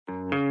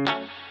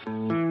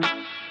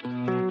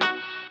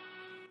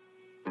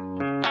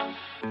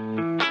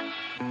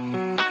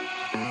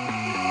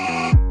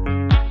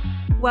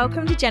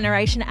Welcome to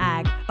Generation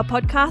Ag, a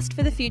podcast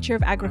for the future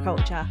of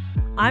agriculture.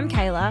 I'm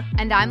Kayla.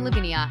 And I'm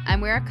Lavinia, and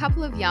we're a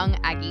couple of young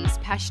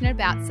Aggies passionate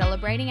about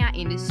celebrating our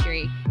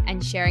industry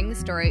and sharing the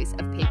stories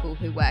of people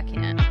who work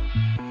in it.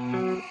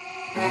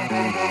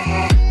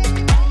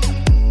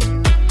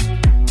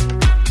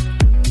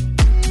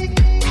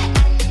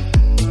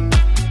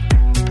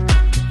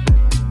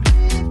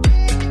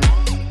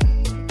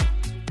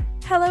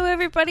 Hello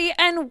everybody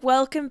and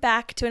welcome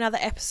back to another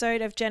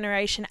episode of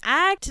Generation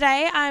Ag.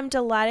 Today I'm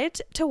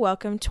delighted to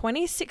welcome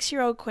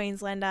 26-year-old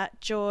Queenslander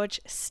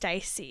George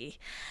Stacey.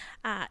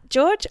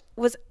 George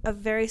was a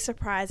very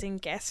surprising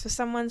guest for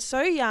someone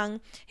so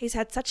young. He's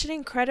had such an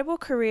incredible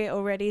career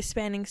already,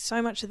 spanning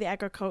so much of the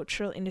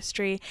agricultural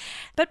industry.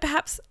 But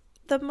perhaps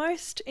the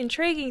most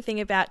intriguing thing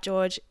about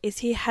George is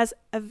he has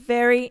a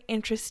very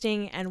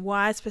interesting and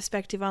wise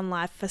perspective on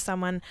life for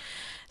someone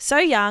so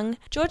young.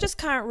 George's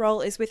current role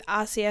is with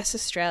RCS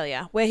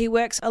Australia, where he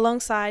works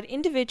alongside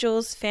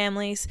individuals,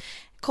 families,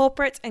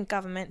 corporates and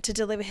government to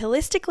deliver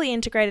holistically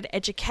integrated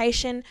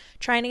education,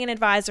 training and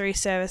advisory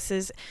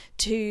services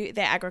to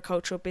their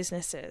agricultural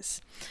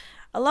businesses.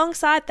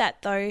 Alongside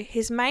that, though,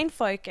 his main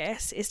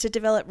focus is to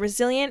develop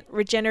resilient,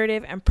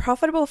 regenerative and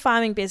profitable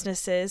farming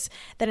businesses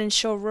that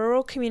ensure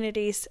rural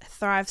communities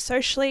thrive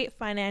socially,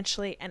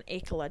 financially and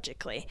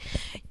ecologically.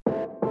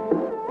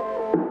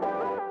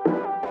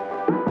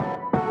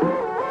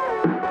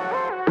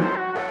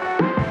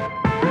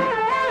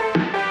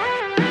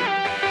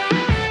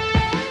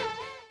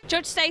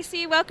 George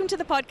Stacey, welcome to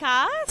the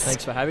podcast.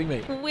 Thanks for having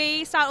me.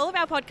 We start all of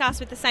our podcasts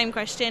with the same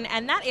question,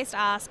 and that is to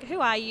ask, who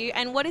are you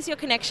and what is your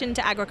connection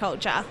to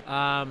agriculture?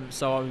 My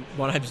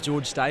name's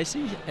George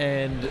Stacey,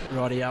 and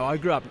rightio, I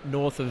grew up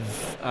north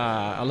of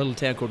a little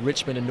town called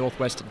Richmond in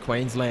northwestern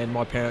Queensland.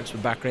 My parents were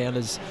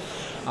backgrounders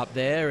up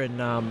there and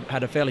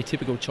had a fairly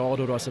typical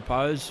childhood, I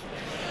suppose,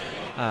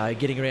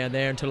 getting around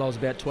there until I was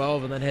about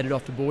 12 and then headed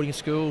off to boarding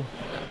school,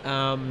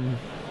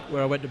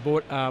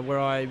 where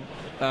I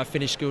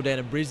finished school down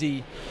in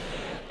Brizzy.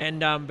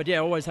 But I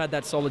always had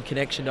that solid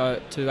connection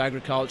to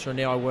agriculture, and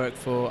now I work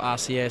for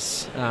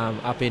RCS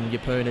up in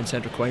Yeppoon in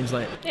central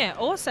Queensland. Yeah,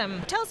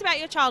 awesome. Tell us about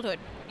your childhood.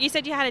 You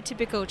said you had a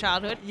typical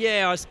childhood.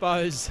 Yeah, I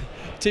suppose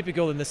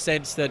typical in the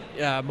sense that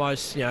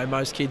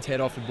most kids head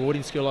off to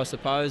boarding school, I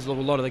suppose. A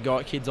lot of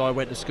the kids I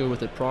went to school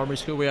with at primary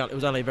school, it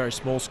was only a very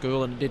small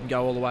school and didn't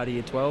go all the way to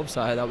year 12,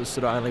 so that was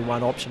sort of only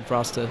one option for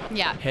us to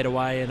head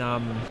away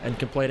and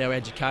complete our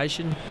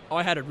education.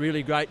 I had a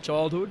really great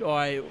childhood.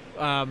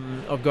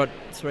 I've got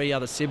three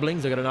other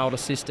siblings. I've got an older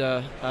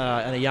sister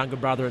and a younger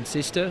brother and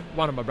sister.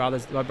 One of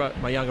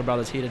my younger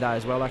brother's here today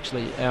as well,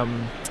 actually.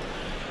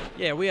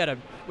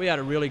 We had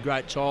a really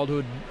great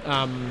childhood.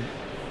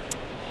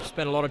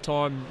 Spent a lot of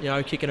time,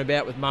 kicking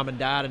about with mum and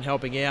dad and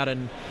helping out,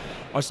 and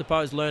I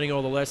suppose learning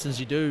all the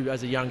lessons you do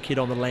as a young kid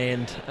on the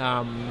land.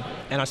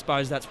 And I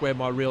suppose that's where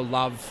my real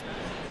love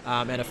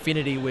and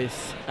affinity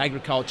with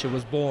agriculture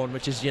was born,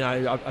 which is,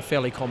 a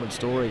fairly common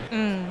story.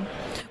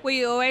 Were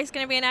you always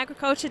going to be in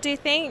agriculture, do you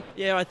think?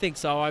 Yeah, I think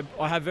so.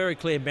 I have very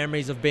clear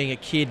memories of being a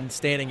kid and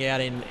standing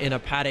out in a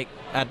paddock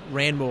at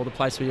Randmoor, the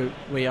place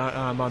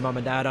my mum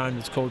and dad owned.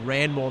 It's called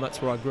Randmoor, and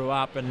that's where I grew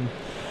up. And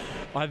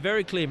I have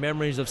very clear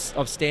memories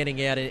of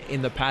standing out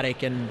in the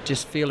paddock and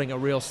just feeling a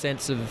real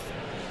sense of,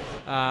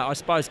 I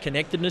suppose,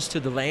 connectedness to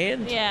the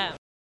land. Yeah.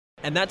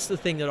 And that's the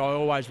thing that I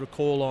always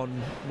recall on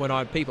when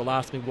people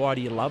ask me, why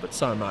do you love it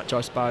so much, I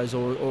suppose,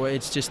 or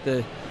it's just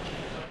the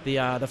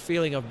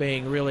feeling of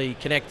being really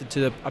connected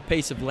to a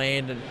piece of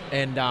land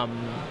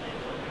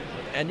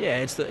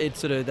it's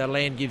sort of the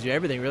land gives you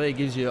everything, really. It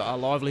gives you a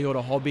livelihood,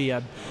 a hobby,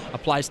 a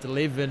place to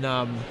live and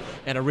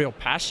a real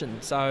passion.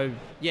 So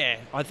yeah,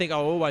 I think I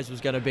always was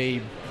going to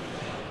be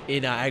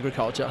in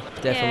agriculture,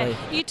 definitely.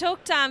 Yeah. You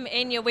talked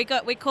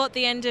we caught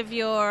the end of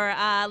your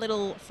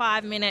little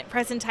 5-minute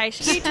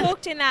presentation. You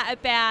talked in that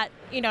about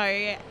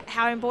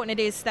how important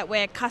it is that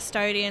we're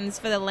custodians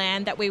for the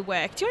land that we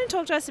work. Do you want to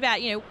talk to us about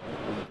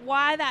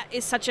why that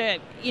is such a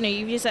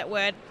you've used that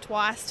word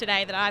twice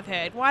today that I've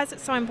heard. Why is it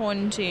so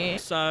important to you?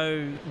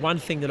 So one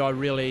thing that I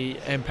really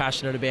am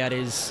passionate about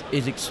is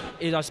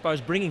I suppose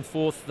bringing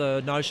forth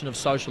the notion of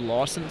social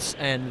licence,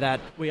 and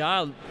that we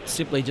are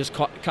simply just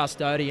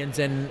custodians,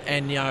 and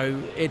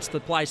it's the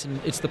place and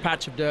it's the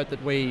patch of dirt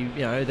that we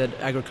that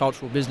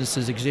agricultural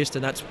businesses exist,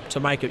 and that's to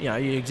make it you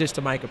exist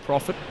to make a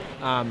profit,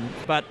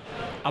 but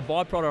a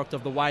byproduct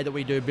of the way that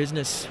we do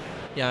business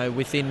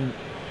within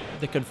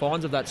the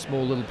confines of that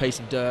small little piece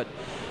of dirt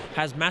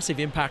has massive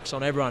impacts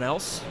on everyone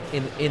else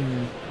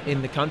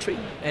in the country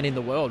and in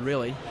the world,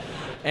 really.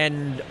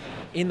 And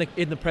in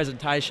the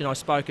presentation, I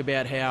spoke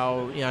about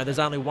how there's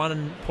only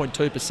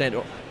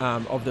 1.2%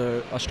 of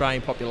the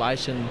Australian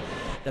population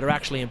that are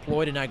actually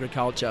employed in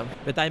agriculture,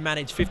 but they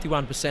manage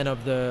 51%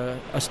 of the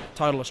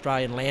total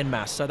Australian land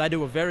mass. So they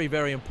do a very,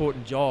 very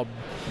important job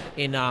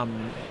in,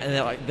 and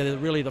they're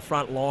really the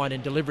front line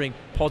in delivering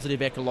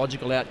positive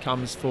ecological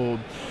outcomes for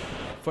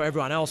for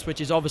everyone else,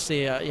 which is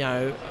obviously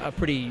a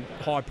pretty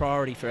high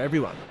priority for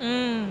everyone.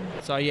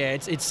 So yeah,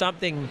 it's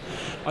something,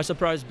 I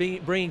suppose,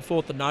 bringing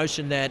forth the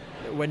notion that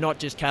we're not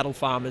just cattle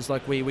farmers.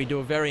 Like we do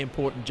a very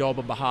important job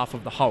on behalf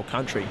of the whole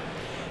country,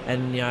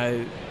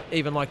 and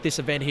even like this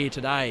event here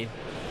today,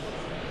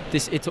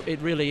 it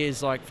really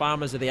is like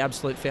farmers are the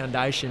absolute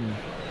foundation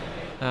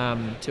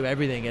to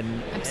everything.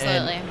 And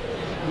Absolutely.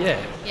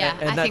 Yeah,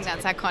 I think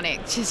that's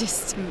iconic to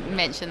just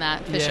mention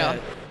that for sure.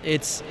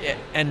 It's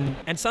and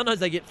sometimes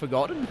they get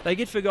forgotten.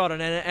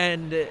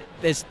 And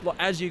there's,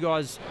 as you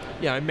guys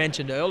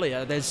mentioned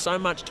earlier, there's so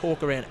much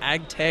talk around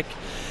ag tech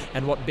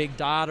and what big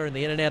data and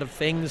the Internet of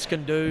Things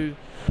can do.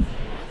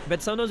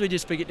 But sometimes we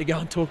just forget to go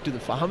and talk to the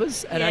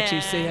farmers and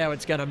actually see how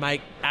it's going to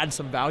add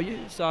some value.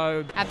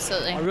 So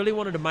absolutely, I really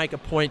wanted to make a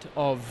point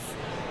of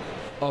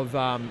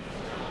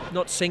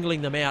not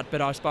singling them out,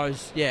 but I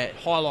suppose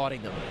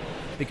highlighting them,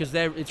 because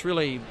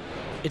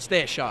it's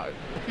their show,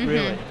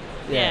 really.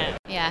 Yeah.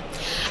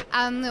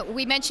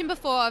 We mentioned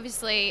before,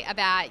 obviously,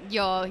 about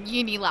your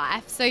uni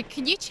life. So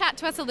can you chat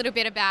to us a little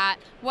bit about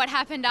what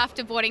happened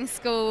after boarding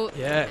school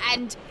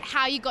and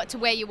how you got to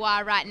where you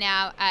are right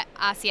now at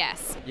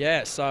RCS?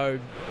 Yeah, so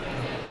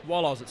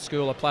while I was at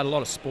school, I played a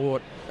lot of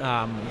sport,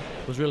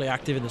 was really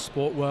active in the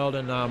sport world,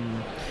 and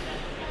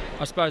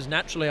I suppose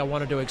naturally I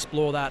wanted to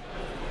explore that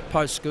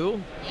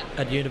post-school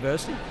at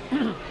university.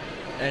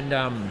 And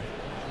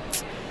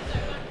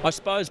I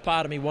suppose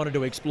part of me wanted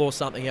to explore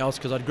something else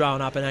because I'd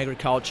grown up in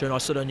agriculture and I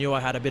sort of knew I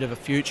had a bit of a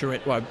future.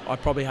 I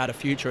probably had a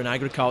future in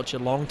agriculture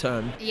long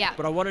term. Yeah.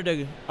 But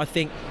I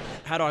think,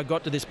 had I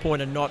got to this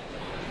point and not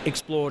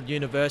explored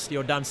university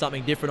or done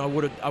something different, I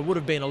would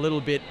have been a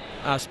little bit,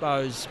 I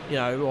suppose,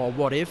 or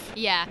what if?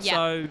 Yeah.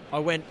 So I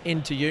went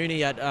into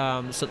uni at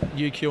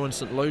UQ in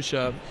St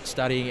Lucia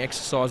studying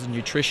exercise and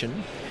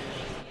nutrition,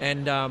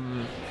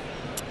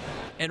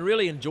 and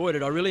really enjoyed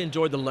it. I really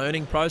enjoyed the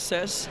learning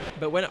process.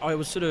 But when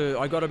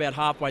I got about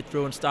halfway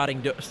through and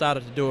started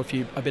to do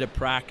a bit of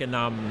prac, and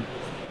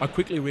I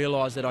quickly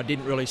realised that I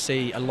didn't really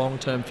see a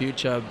long-term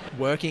future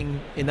working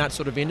in that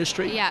sort of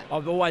industry. Yeah.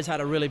 I've always had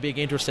a really big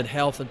interest in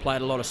health and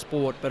played a lot of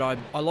sport, but I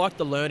liked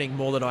the learning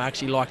more than I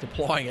actually liked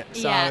applying it.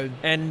 So,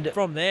 and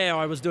from there,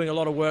 I was doing a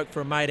lot of work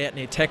for a mate out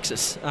near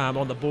Texas,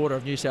 on the border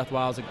of New South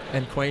Wales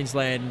and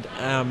Queensland,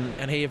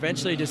 and he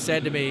eventually just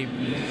said to me,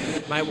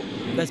 "Mate,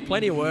 there's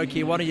plenty of work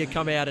here. Why don't you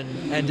come out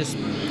and just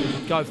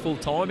go full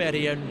time out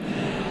here?" And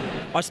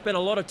I spent a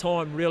lot of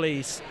time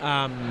really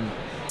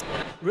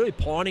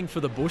pining for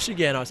the bush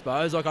again, I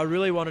suppose. Like, I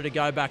really wanted to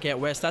go back out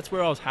west. That's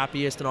where I was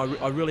happiest, and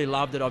I really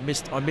loved it. I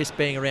missed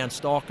being around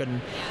stock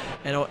and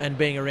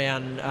being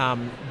around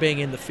being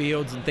in the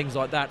fields and things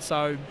like that.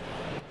 So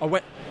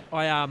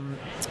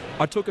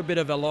I took a bit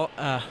of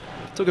a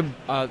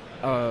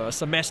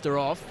semester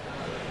off.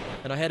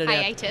 And I headed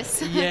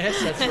hiatus. Yes,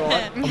 that's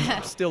right.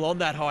 I'm still on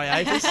that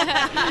hiatus.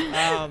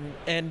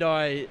 And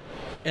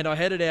I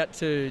headed out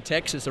to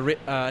Texas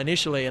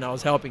initially, and I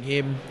was helping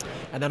him.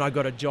 And then I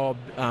got a job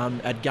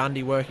at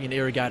Gundy working in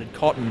irrigated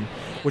cotton,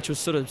 which was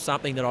sort of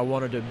something that I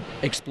wanted to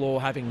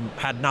explore, having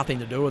had nothing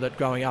to do with it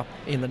growing up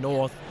in the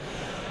north.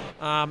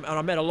 And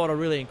I met a lot of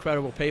really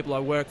incredible people. I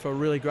worked for a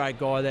really great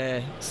guy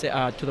there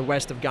to the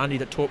west of Gundy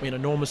that taught me an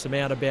enormous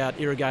amount about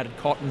irrigated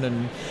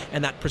cotton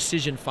and that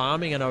precision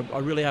farming, and I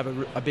really have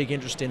a big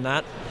interest in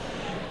that.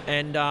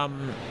 And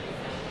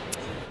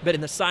but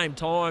in the same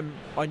time,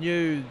 I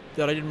knew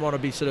that I didn't want to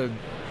be sort of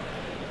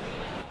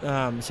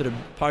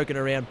poking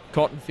around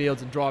cotton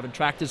fields and driving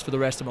tractors for the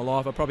rest of my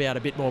life. I probably had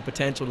a bit more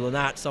potential than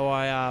that. So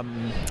I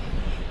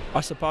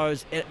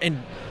suppose, and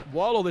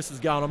while all this is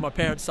going on, my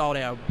parents sold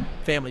our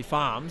family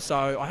farm,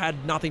 so I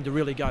had nothing to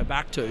really go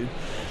back to.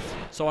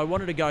 So I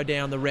wanted to go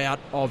down the route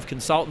of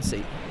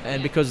consultancy,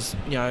 and because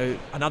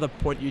another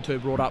point you two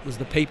brought up was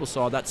the people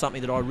side. That's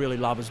something that I really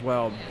love as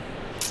well.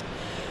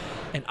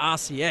 And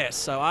RCS.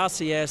 So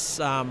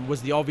RCS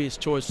was the obvious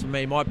choice for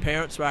me. My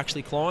parents were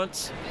actually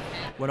clients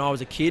when I was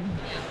a kid,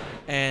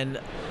 and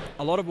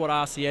a lot of what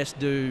RCS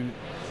do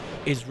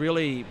is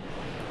really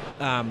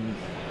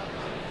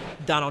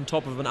done on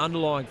top of an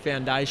underlying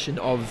foundation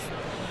of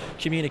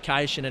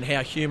communication and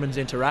how humans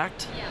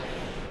interact,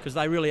 because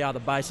they really are the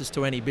basis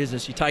to any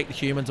business. You take the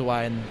humans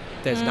away and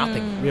there's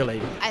nothing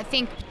really. I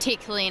think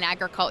particularly in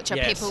agriculture,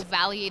 people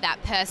value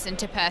that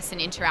person-to-person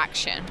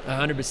interaction.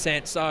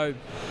 100%. So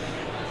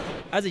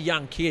as a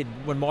young kid,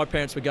 when my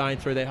parents were going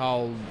through their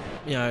whole,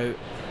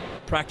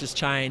 practice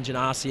change and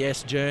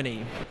RCS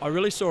journey, I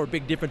really saw a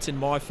big difference in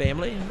my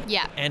family.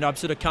 Yeah. And I've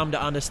sort of come to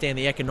understand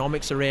the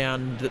economics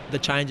around the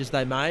changes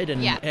they made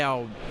and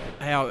how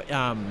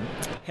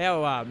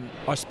I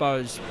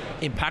suppose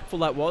impactful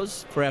that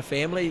was for our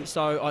family.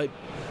 So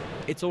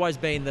it's always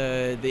been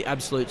the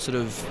absolute sort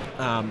of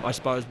I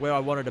suppose where I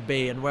wanted to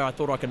be and where I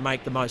thought I could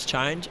make the most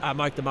change,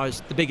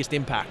 the biggest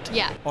impact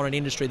on an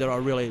industry that I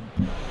really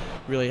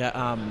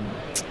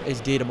is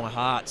dear to my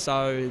heart.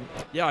 So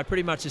I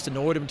pretty much just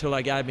annoyed them until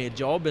they gave me a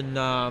job, and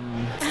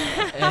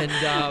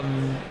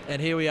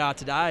here we are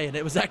today. And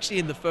it was actually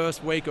in the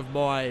first week of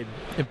my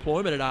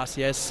employment at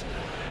RCS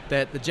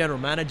that the general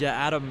manager,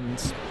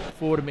 Adam's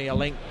forwarded me a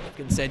link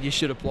and said, you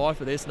should apply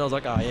for this. And I was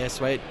like, oh, yeah,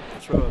 sweet.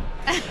 Threw your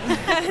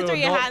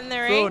hat in the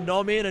threw a ring.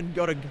 nom in and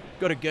got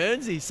a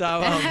Guernsey. So,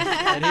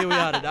 and here we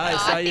are today.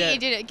 I think you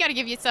did it. Got to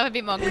give yourself a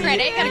bit more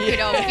credit. Got a good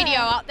old video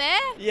up there.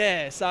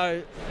 Yeah,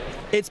 so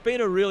it's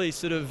been a really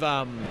sort of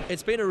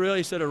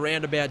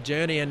roundabout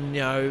journey, and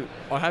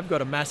I have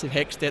got a massive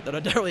HECS debt that I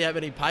don't really have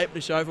any paper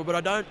to show for,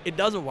 but it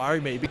doesn't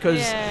worry me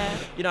because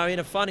in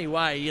a funny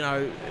way,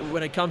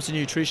 when it comes to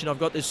nutrition, I've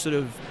got this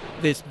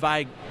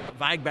vague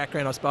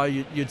background, I suppose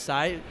you'd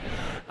say,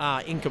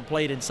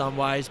 incomplete in some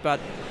ways,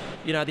 but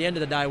at the end of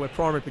the day, we're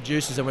primary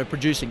producers and we're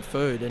producing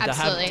food, and to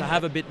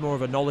have a bit more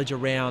of a knowledge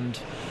around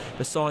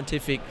the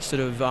scientific sort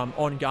of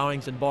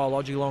ongoings and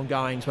biological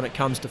ongoings when it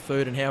comes to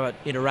food and how it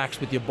interacts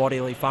with your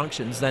bodily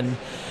functions, then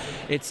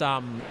it's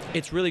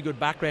really good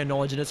background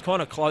knowledge, and it's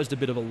kind of closed a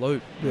bit of a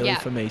loop really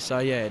for me. So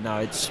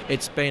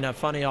it's been a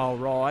funny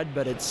old ride,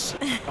 but I've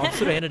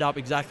sort of ended up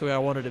exactly where I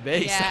wanted to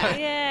be. Yeah. So.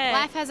 Yeah.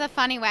 Life has a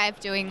funny way of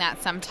doing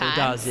that sometimes. It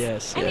does,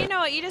 yes. And you know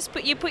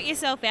what? You put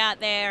yourself out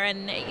there,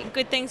 and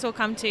good things will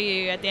come to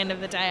you at the end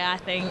of the day, I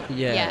think.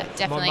 Yeah,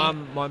 definitely.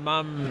 My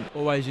mum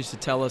always used to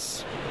tell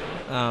us,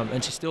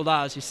 and she still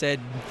does, she said,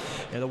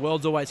 the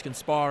world's always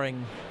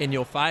conspiring in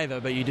your favour,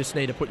 but you just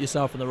need to put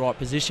yourself in the right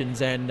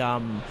positions, and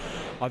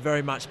I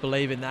very much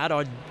believe in that.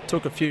 I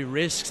took a few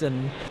risks,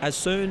 and as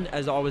soon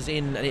as I was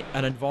in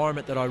an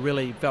environment that I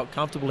really felt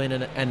comfortable in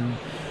and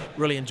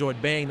really enjoyed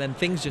being, then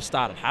things just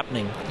started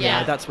happening.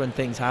 That's when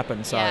things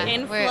happen. So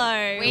in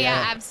flow. We are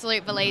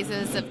absolute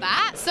believers of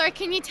that. So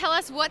can you tell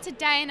us what's a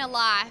day in a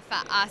life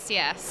at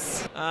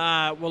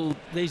RCS? Well,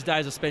 these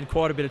days I spend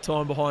quite a bit of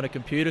time behind a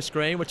computer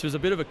screen, which was a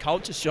bit of a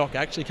culture shock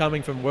actually,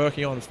 coming from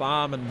working on a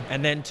farm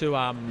and then to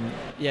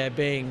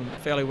being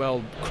fairly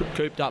well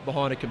cooped up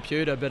behind a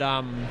computer. But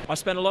I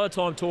spend a lot of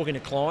time talking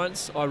to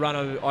clients.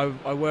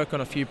 I work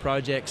on a few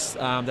projects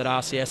that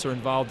RCS are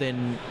involved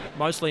in,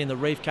 mostly in the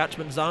reef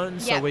catchment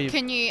zones. Yeah. So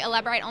can you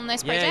elaborate on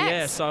those projects?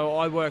 Yeah. So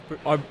I work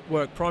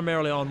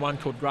primarily on one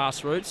called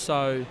Grassroots.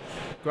 So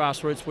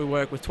Grassroots, we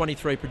work with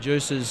 23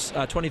 producers,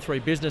 23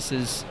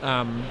 businesses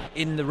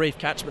in the reef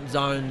catchment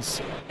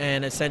zones,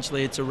 and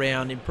essentially it's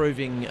around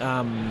improving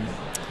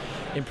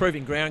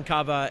ground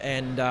cover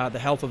and the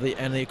health of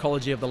the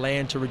ecology of the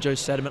land to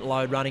reduce sediment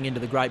load running into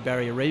the Great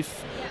Barrier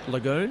Reef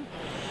lagoon.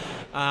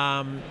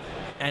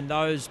 And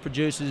those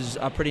producers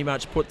are pretty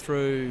much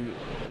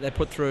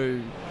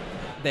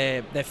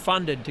they're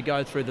funded to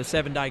go through the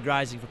 7-day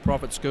Grazing for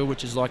Profit school,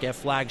 which is like our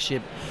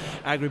flagship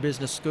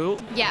agribusiness school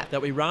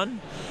that we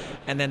run.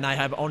 And then they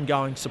have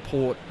ongoing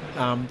support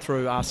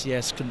through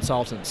RCS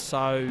consultants.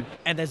 So,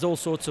 and there's all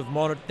sorts of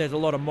there's a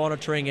lot of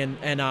monitoring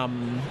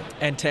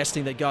and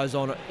testing that goes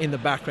on in the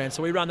background.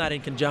 So we run that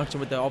in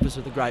conjunction with the Office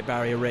of the Great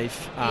Barrier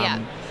Reef.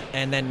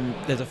 And then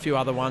there's a few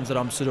other ones that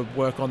I'm sort of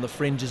work on the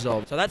fringes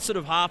of. So that's sort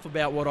of half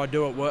about what I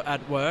do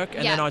at work.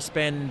 And then I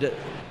spend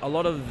a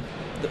lot of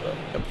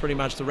pretty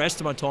much the rest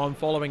of my time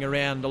following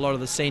around a lot of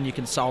the senior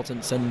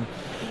consultants and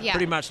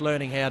pretty much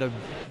learning how to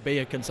be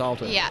a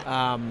consultant.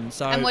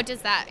 And what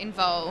does that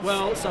involve?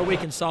 Well, so we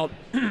consult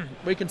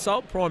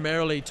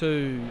primarily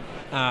to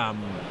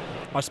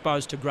I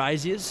suppose to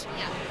graziers,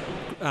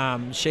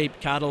 sheep,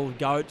 cattle,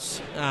 goats.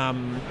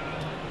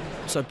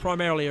 So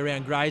primarily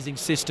around grazing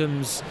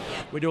systems.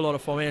 We do a lot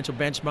of financial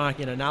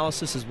benchmarking and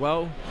analysis as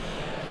well.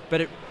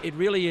 But it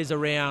really is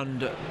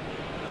around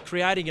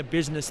creating a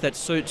business that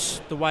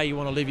suits the way you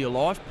want to live your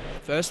life,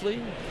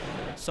 firstly.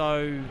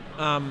 So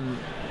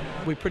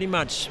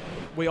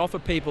we offer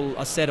people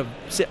a set of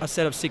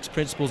 6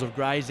 principles of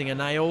grazing, and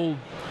they all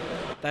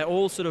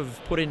sort of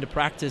put into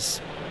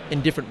practice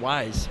in different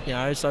ways.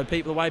 So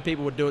the way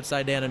people would do it,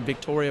 say down in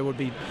Victoria, would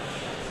be,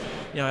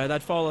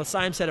 they'd follow the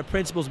same set of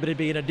principles, but it'd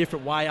be in a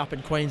different way up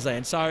in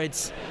Queensland. So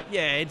it's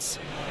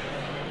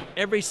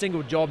every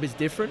single job is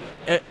different,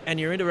 and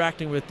you're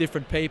interacting with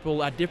different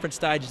people at different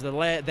stages of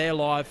their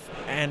life,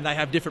 and they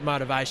have different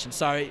motivations.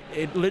 So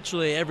it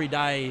literally every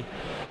day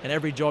and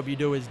every job you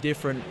do is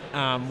different,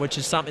 which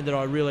is something that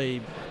I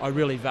really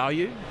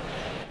value.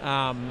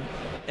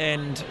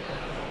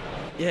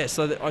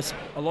 So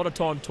a lot of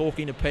time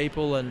talking to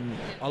people, and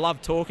I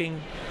love talking.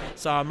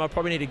 So I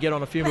probably need to get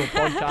on a few more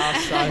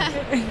podcasts. So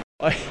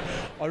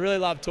I really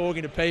love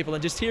talking to people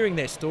and just hearing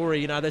their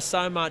story. There's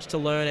so much to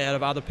learn out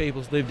of other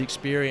people's lived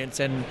experience,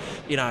 and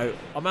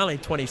I'm only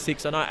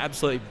 26. I know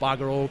absolutely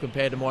bugger all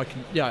compared to my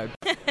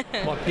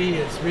my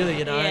peers,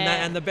 really.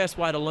 And the best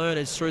way to learn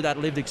is through that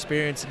lived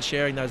experience and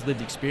sharing those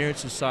lived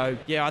experiences. So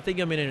I think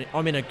I'm in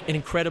an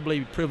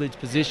incredibly privileged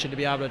position to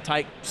be able to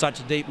take such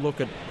a deep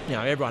look at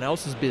everyone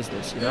else's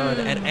business,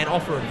 and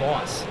offer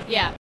advice.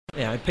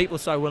 people are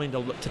so willing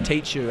to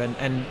teach you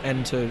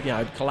and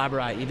to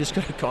collaborate. You just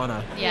got to kind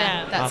of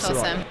that's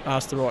awesome.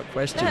 Ask the right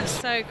questions. That's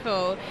so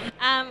cool.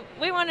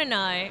 We want to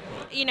know,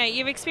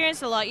 you've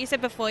experienced a lot. You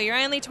said before you're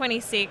only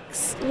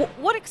 26.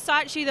 What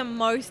excites you the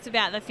most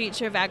about the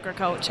future of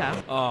agriculture?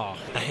 Oh,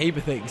 a heap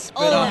of things.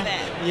 All of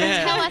it.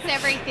 Yeah. Tell us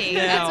everything.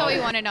 That's all we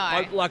want to know.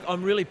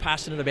 I'm really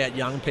passionate about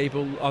young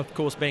people, of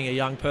course being a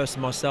young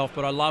person myself,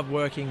 but I love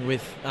working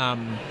with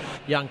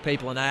young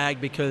people in ag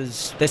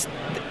because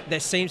there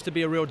seems to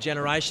be a real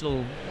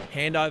generational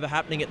handover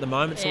happening at the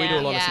moment, so we do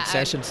a lot of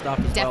succession stuff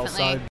as well.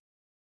 So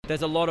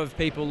there's a lot of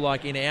people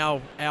like in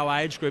our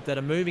age group that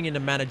are moving into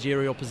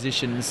managerial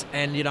positions,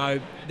 and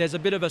there's a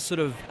bit of a sort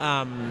of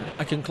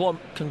a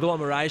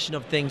conglomeration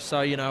of things.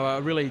 So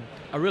a really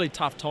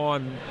tough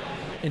time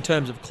in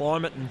terms of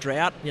climate and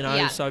drought,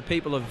 so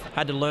people have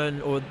had to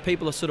learn, or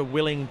people are sort of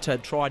willing to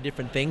try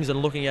different things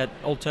and looking at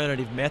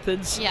alternative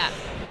methods. Yeah.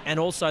 And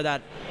also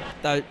that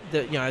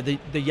the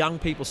young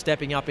people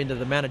stepping up into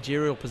the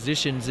managerial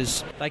positions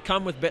is they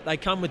come with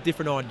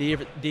different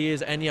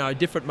ideas and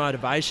different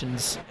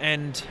motivations,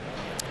 and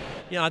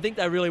I think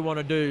they really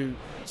want to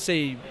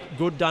see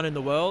good done in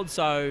the world,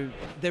 so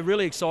they're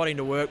really exciting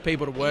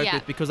people to work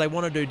with because they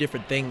want to do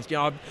different things.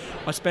 I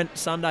spent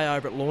Sunday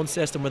over at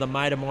Launceston with a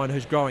mate of mine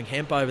who's growing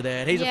hemp over there,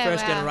 and he's a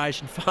first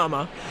generation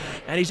farmer,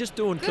 and he's just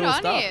doing cool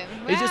stuff. Wow.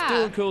 He's just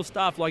doing cool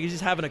stuff, like he's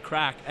just having a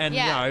crack and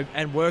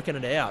and working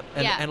it out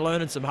and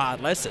learning some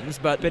hard lessons.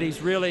 But he's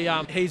really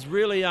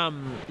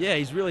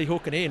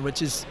hooking in,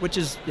 which is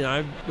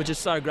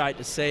so great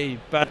to see.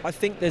 But I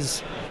think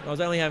I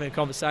was only having a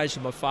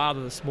conversation with my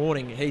father this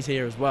morning. He's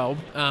here as well.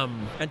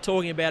 And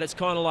talking about it's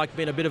kind of like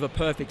been a bit of a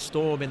perfect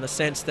storm in the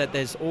sense that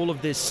there's all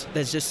of this,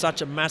 there's just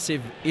such a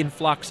massive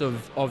influx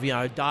of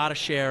data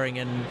sharing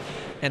and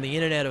the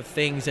Internet of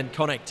Things and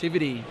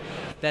connectivity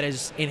that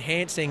is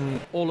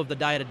enhancing all of the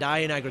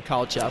day-to-day in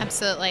agriculture.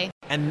 Absolutely.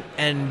 And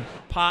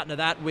partner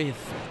that with,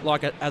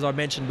 as I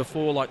mentioned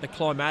before, like the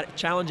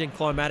challenging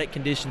climatic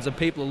conditions, and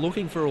people are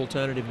looking for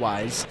alternative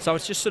ways. So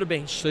it's just sort of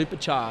being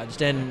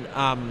supercharged, and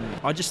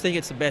I just think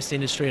it's the best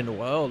industry in the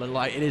world, and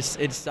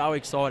it's so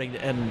exciting,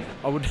 and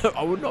I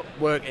would not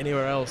work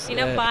anywhere else.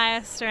 You're not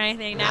biased or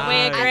anything. No, we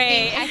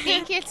agree. I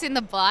think it's in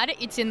the blood.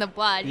 It's in the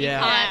blood.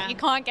 Yeah. You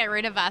can't get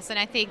rid of us. And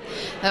I think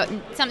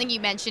something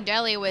you mentioned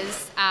earlier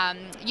was,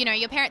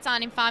 your parents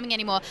aren't in farming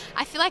anymore.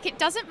 I feel like it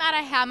doesn't matter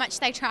how much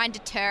they try and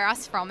deter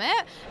us from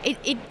it.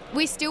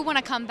 We still want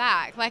to come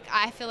back. Like,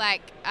 I feel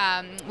like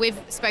we've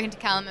spoken to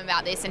Callum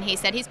about this, and he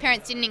said his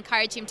parents didn't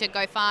encourage him to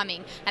go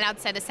farming, and I'd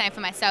say the same for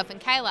myself and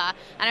Kayla,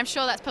 and I'm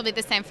sure that's probably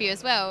the same for you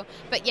as well.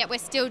 But yet we're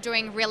still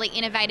doing really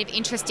innovative,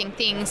 interesting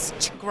things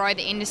to grow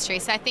the industry.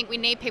 So I think we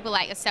need people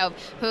like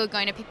yourself who are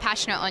going to be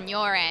passionate on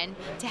your end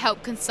to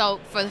help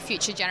consult for the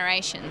future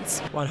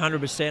generations.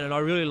 100%, and I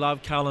really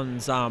love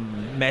Cullen's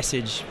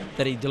message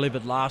that he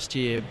delivered last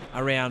year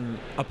around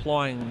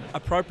applying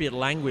appropriate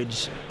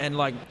language, and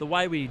like the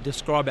way we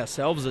describe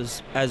ourselves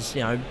as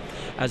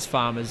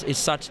farmers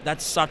is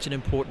that's such an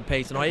important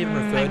piece. And I even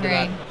referred to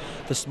that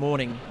this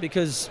morning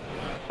because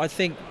I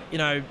think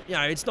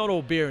it's not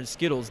all beer and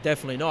Skittles,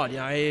 definitely not.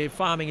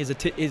 Farming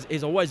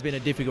is always been a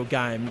difficult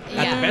game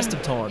at the best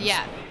of times.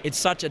 Yeah. It's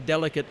such a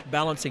delicate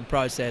balancing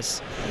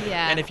process.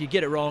 Yeah. And if you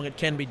get it wrong, it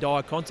can be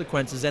dire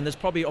consequences. And there's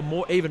probably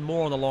even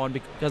more on the line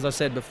because, as I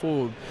said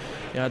before,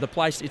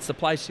 it's the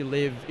place you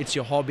live, it's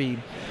your hobby,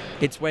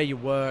 it's where you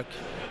work,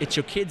 it's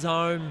your kid's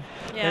home.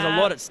 Yeah. There's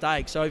a lot at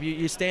stake. So if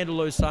you stand to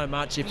lose so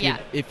much if you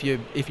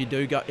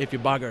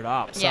bugger it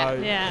up.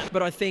 So,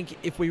 but I think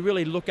if we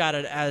really look at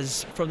it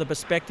as from the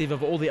perspective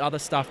of all the other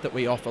stuff that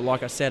we offer,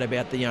 like I said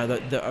about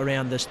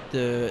around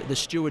the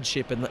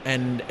stewardship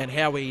and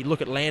how we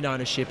look at land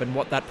ownership and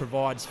what that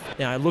provides,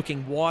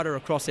 looking wider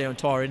across our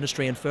entire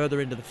industry and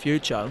further into the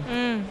future.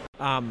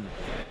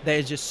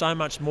 There's just so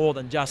much more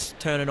than just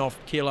turning off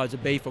kilos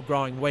of beef or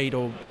growing wheat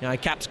or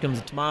capsicums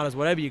or tomatoes,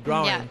 whatever you're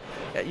growing.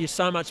 You're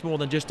so much more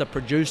than just a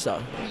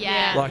producer.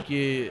 Yeah. Like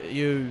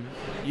you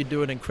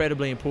do an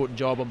incredibly important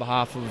job on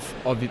behalf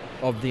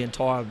of the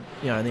entire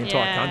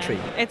country.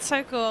 It's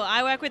so cool.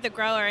 I work with a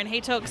grower, and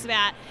he talks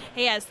about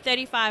he has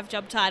 35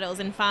 job titles,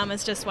 and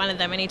farmer's just one of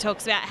them. And he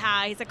talks about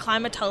how he's a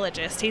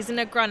climatologist, he's an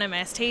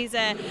agronomist, he's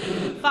a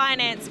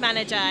finance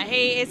manager,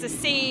 he is a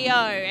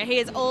CEO, he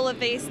is all of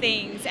these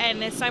things,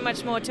 and there's so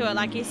much more to it,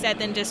 like you said,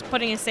 than just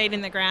putting a seed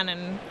in the ground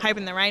and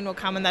hoping the rain will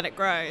come and that it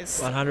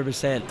grows.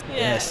 100%.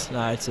 Yes.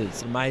 No, it's an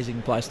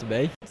amazing place to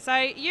be. So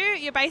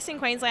you're based in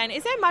Queensland.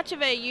 Is there much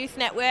of a youth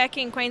network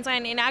in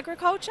Queensland in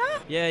agriculture?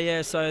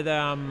 Yeah. So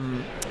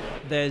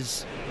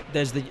there's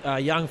the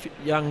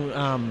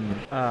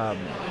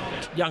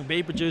young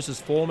bee producers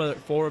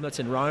forum that's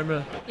in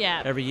Roma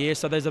every year.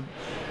 So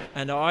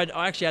and I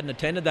actually hadn't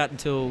attended that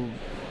until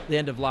the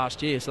end of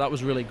last year, so that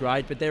was really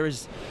great. But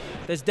there's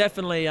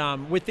definitely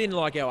within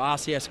like our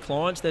RCS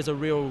clients, there's a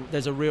real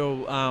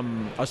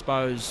I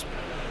suppose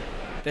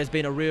there's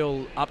been a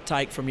real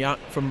uptake from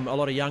a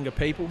lot of younger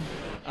people.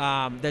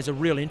 there's a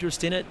real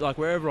interest in it. Like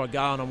wherever I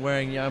go and I'm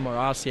wearing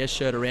my RCS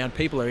shirt around,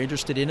 people are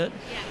interested in it.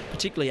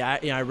 Particularly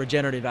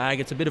regenerative ag.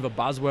 It's a bit of a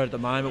buzzword at the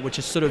moment, which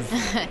is sort of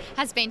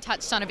has been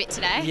touched on a bit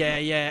today.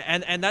 Yeah,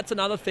 and that's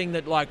another thing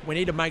that like we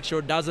need to make sure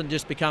it doesn't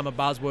just become a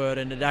buzzword,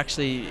 and it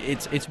actually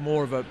it's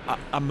more of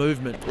a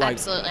movement. Like,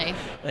 absolutely.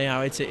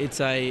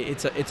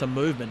 It's a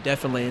movement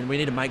definitely, and we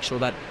need to make sure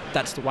that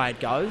that's the way it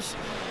goes.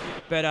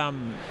 But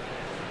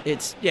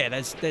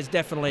there's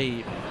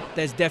definitely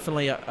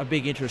a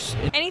big interest.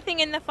 Anything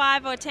in the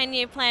 5 or 10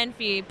 year plan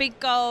for you? Big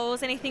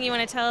goals? Anything you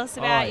want to tell us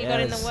about? You got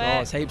in the works?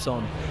 There's heaps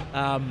on.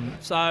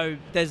 So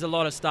there's a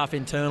lot of stuff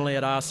internally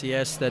at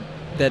RCS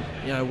that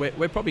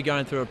we're probably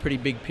going through a pretty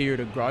big period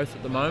of growth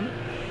at the moment.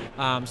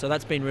 So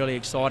that's been really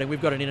exciting.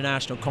 We've got an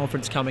international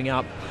conference coming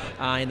up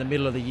in the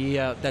middle of the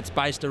year that's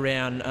based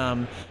around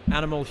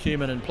animal,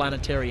 human and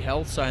planetary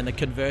health, so in the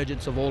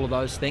convergence of all of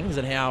those things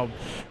and how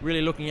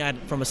really looking at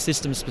it from a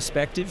systems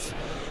perspective,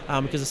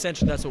 because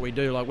essentially that's what we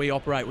do. Like we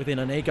operate within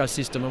an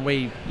ecosystem, and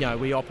we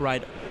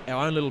operate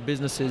our own little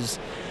businesses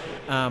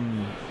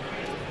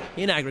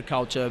in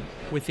agriculture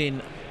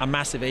within a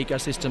massive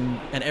ecosystem,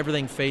 and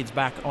everything feeds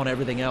back on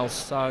everything else.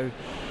 So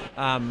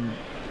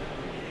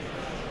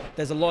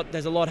there's a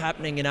lot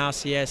happening in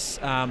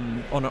RCS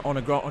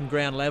on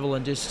ground level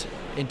and just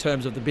in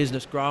terms of the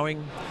business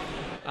growing.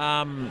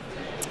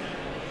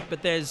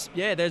 But there's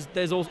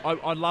also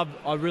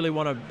I really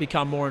want to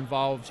become more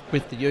involved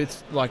with the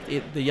youth, like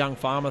the young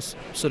farmers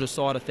sort of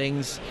side of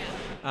things,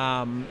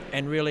 and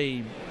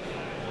really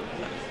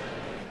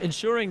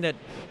ensuring that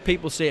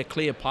people see a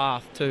clear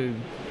path to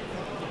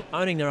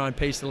owning their own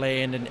piece of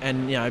land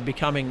and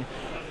becoming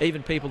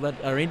even people that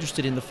are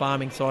interested in the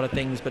farming side of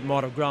things but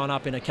might have grown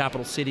up in a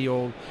capital city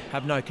or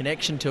have no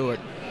connection to it.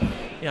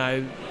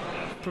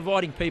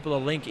 Providing people a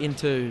link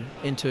into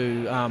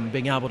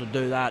being able to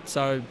do that.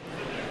 So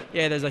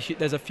there's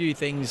a few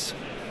things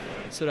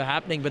sort of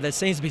happening, but there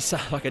seems to be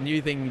like a new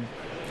thing.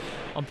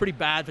 I'm pretty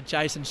bad for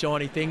chasing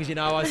shiny things,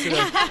 I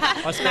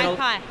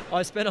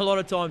spend a lot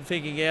of time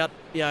thinking out,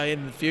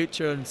 in the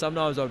future, and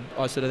sometimes I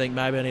sort of think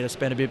maybe I need to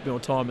spend a bit more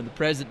time in the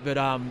present. But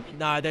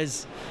no,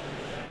 there's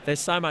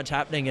so much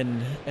happening,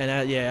 and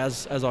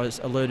as I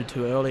alluded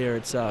to earlier,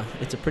 it's a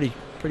pretty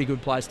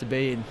good place to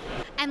be in.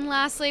 And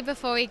lastly,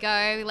 before we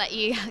go, let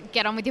you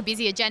get on with your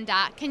busy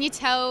agenda, can you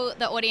tell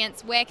the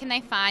audience where can they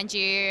find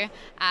you,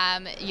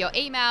 your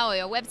email or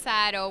your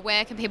website, or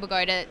where can people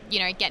go to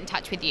get in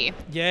touch with you?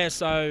 Yeah,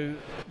 so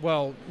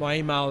my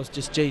email is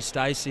just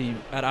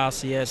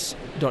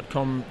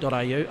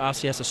gstacy@rcs.com.au,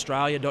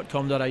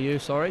 rcsaustralia.com.au,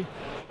 sorry.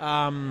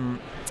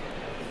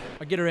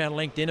 I get around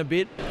LinkedIn a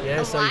bit.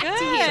 I like to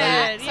hear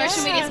that.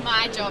 Social media is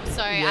my job,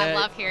 so I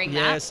love hearing that.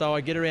 Yeah, so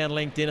I get around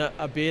LinkedIn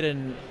a bit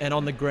and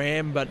on the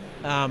gram, but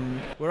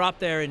we're up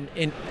there in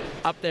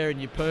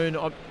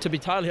Yeppoon. To be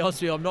totally honest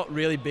with you, I'm not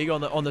really big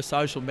on the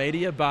social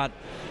media, but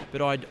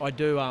I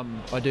do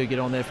get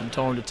on there from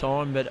time to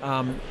time. But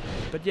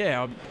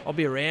yeah, I'll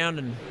be around,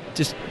 and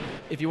just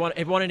if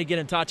wanting to get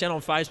in touch, and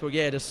on Facebook,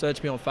 just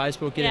search me on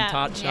Facebook, get in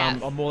touch.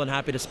 I'm more than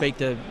happy to speak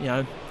to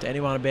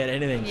anyone about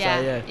anything.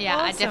 Yeah, so,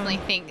 awesome. I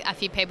definitely think a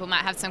few people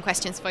might have some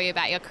questions for you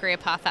about your career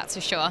path, that's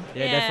for sure.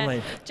 Yeah,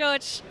 definitely.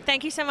 George,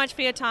 thank you so much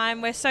for your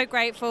time. We're so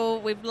grateful.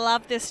 We've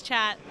loved this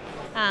chat.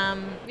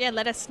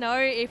 Let us know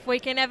if we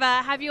can ever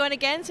have you on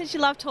again, since you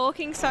love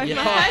talking so much.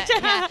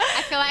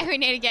 I feel like we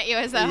need to get you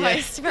as a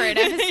host for an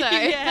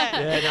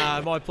episode.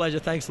 No, my pleasure.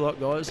 Thanks a lot,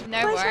 guys.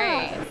 No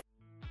worries.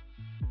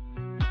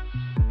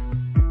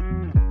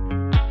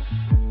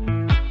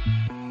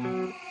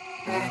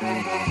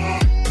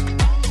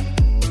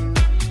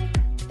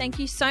 Thank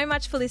you so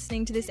much for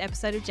listening to this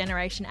episode of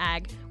Generation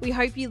Ag. We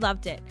hope you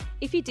loved it.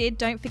 If you did,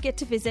 don't forget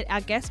to visit our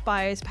guest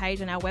bios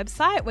page on our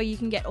website, where you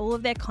can get all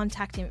of their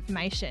contact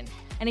information.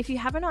 And if you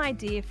have an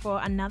idea for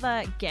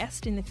another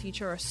guest in the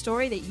future or a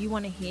story that you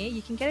want to hear,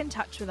 you can get in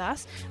touch with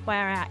us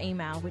via our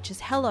email, which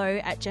is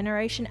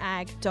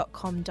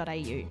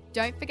hello@generationag.com.au.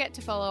 Don't forget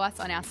to follow us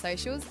on our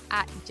socials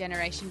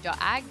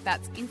 @generation.ag.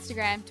 That's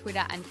Instagram,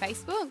 Twitter and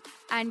Facebook.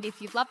 And if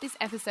you've loved this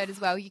episode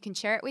as well, you can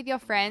share it with your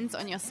friends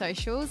on your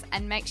socials,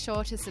 and make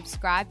sure to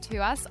subscribe to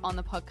us on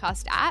the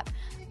podcast app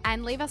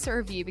and leave us a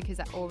review, because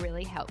that all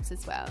really helps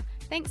as well.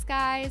 Thanks,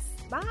 guys.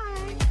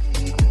 Bye.